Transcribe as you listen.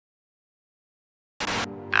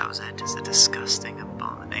it is a disgusting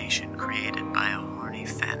abomination created by a horny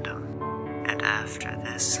fandom. And after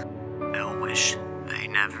this, they'll wish they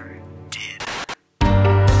never did.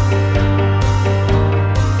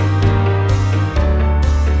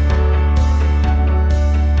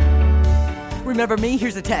 Remember me?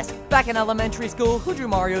 Here's a test. Back in elementary school, who drew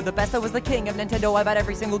Mario the best? I was the king of Nintendo, I bought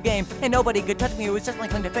every single game, and nobody could touch me, it was just my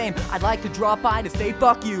claim to fame. I'd like to drop by to say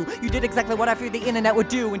fuck you. You did exactly what I feared the internet would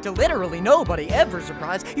do, and to literally nobody ever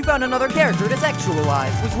surprised, you found another character to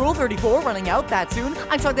sexualize. Was Rule 34 running out that soon?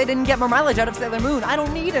 I'm shocked they didn't get more mileage out of Sailor Moon. I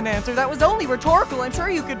don't need an answer, that was only rhetorical. I'm sure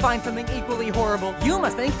you could find something equally horrible. You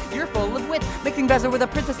must think you're full of wit, mixing Bowser with a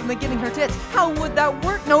princess and then giving her tits. How would that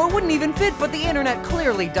work? No, it wouldn't even fit, but the internet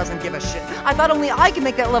clearly doesn't give a shit. I thought only I can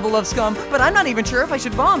make that level of scum, but I'm not even sure if I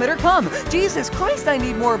should vomit or cum. Jesus Christ, I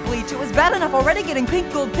need more bleach. It was bad enough already getting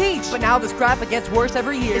pink gold peach, but now this crap, it gets worse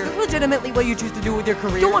every year. Is this legitimately what you choose to do with your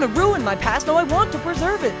career? Don't want to ruin my past, no, I want to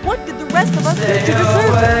preserve it. What did the rest of us do to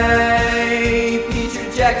deserve it? Peach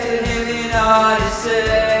rejected him in Odyssey.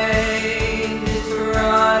 His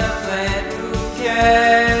piranha plant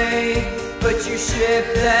bouquet, but you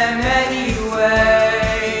ship them anyway.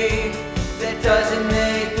 That doesn't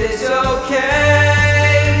make this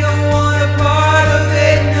okay. Don't want a part of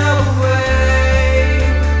it, no way.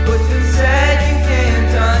 What's been said you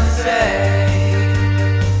can't unsay.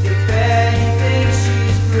 If anything,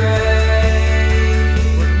 she's great,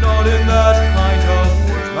 but not in that kind of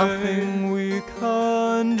way. There's nothing we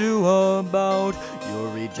can do about your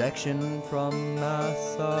rejection from my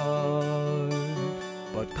side.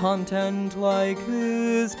 But content like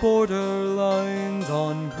this borderlines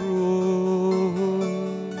on cruel.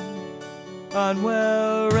 And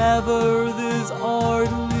wherever this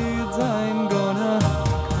art leads, I'm gonna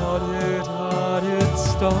cut it at its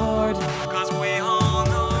start. 'Cause we all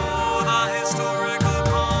know the historical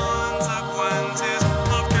consequences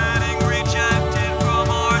of getting rejected from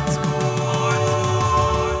art school.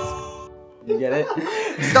 You get it?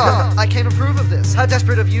 Stop! I can't approve of this. How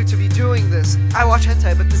desperate of you to be doing this. I watch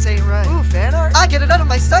hentai, but this ain't right. Ooh, fan art? I get it out of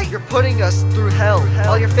my sight! You're putting us through hell.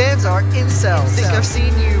 All your fans are incels. Think I've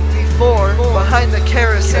seen you before, behind the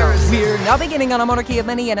carousel. We're now beginning on a monarchy of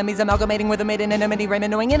many enemies, amalgamating with a maiden enemy,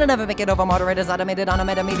 Raymond knowing in and never make it over moderators, automated on a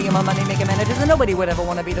meta medium of money making managers, and nobody would ever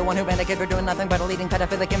want to be the one who banned a kid for doing nothing but deleting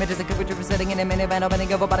pedophilic images and computer for sitting in a minivan,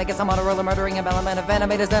 opening over, but I guess I'm on a roller murdering a element of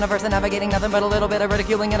animators, universe, and navigating nothing but a little bit of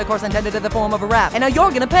ridiculing, and of course intended in the form of a rap. And now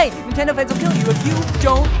you're gonna pay! Nintendo fans will kill you if you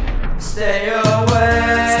don't stay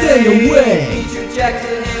away. Stay away. Peach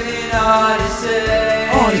rejected him in Odyssey.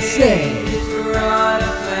 Odyssey. His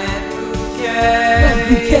piranha plant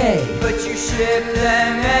bouquet, but you ship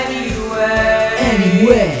them anyway.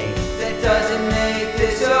 Anyway. That doesn't make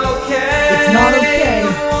this okay. It's not okay.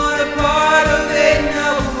 Don't want a part of it, no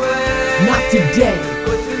way. Not today.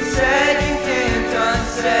 What's been said you can't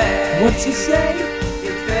unsay. What you say?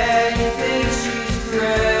 If anything, she's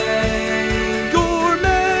great.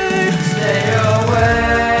 Gourmet. Stay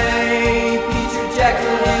away. Peach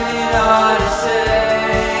rejected him in Odyssey.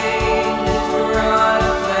 His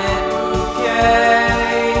piranha plant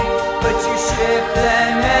bouquet, but you ship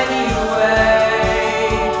them anyway.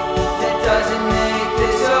 That doesn't make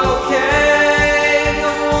this okay.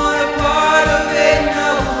 Don't want a part of it, no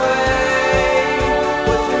way.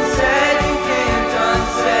 What's been said you can't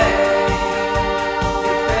unsay.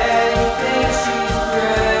 If anything, she's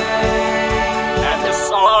great. And the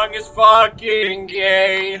song is fucking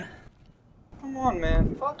gay. Come on,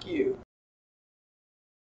 man. Fuck you.